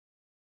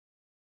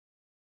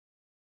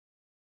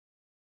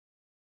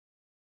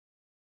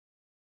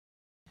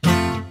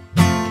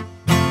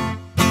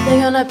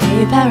They're gonna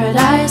pay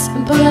paradise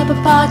and put up a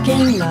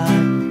parking lot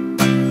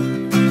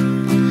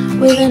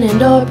with an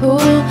indoor pool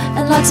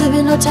and lots of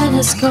indoor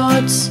tennis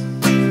courts.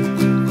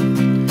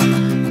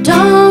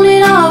 Don't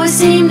it always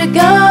seem to go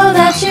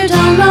that you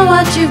don't know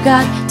what you've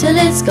got till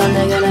it's gone?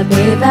 They're gonna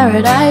pay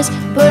paradise,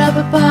 put up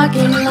a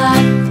parking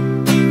lot.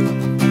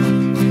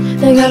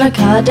 They're gonna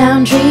cut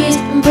down trees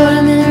and put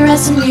them in a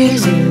resting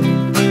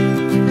museum.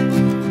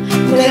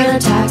 We're gonna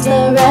tax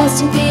the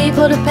resting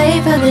people to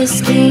pay for this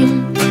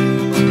scheme.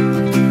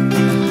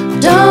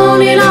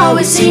 Don't it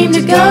always seem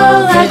to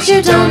go that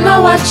you don't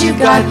know what you've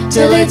got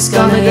till it's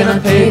gone? They're gonna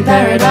pay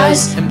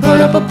paradise and put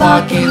up a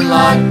parking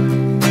lot.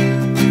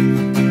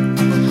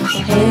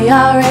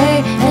 ARA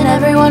and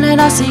everyone at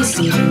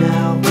RCC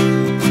now,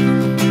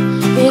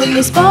 give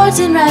me sports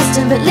and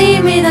resting, but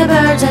leave me the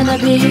birds and the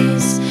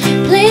bees.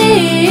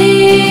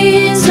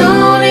 Please,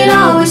 don't it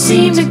always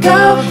seem to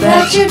go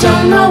that you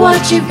don't know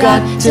what you've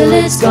got till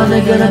it's gone?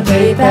 They're gonna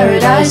pay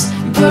paradise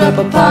and put up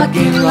a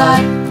parking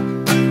lot.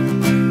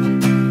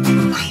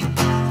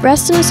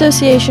 Reston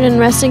Association and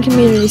Reston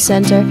Community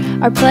Center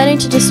are planning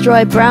to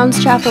destroy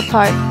Browns Chapel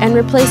Park and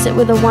replace it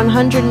with a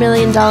 $100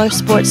 million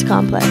sports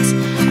complex,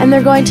 and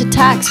they're going to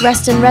tax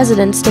Reston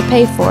residents to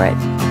pay for it.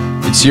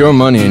 It's your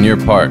money in your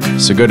park,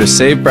 so go to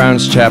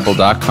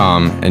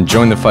SaveBrownsChapel.com and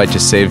join the fight to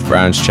save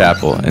Browns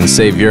Chapel and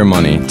save your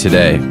money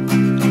today.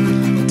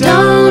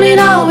 Don't it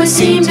always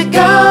seem to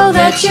go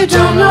that you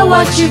don't know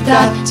what you've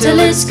got till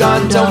it's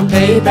gone? Don't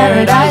pay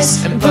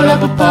paradise and put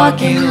up a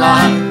parking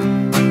lot.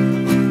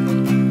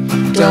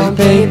 Don't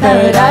pay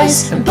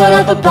paradise and put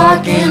up a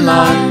parking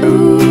lot.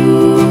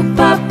 Ooh,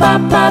 pop,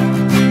 pop,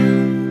 pop.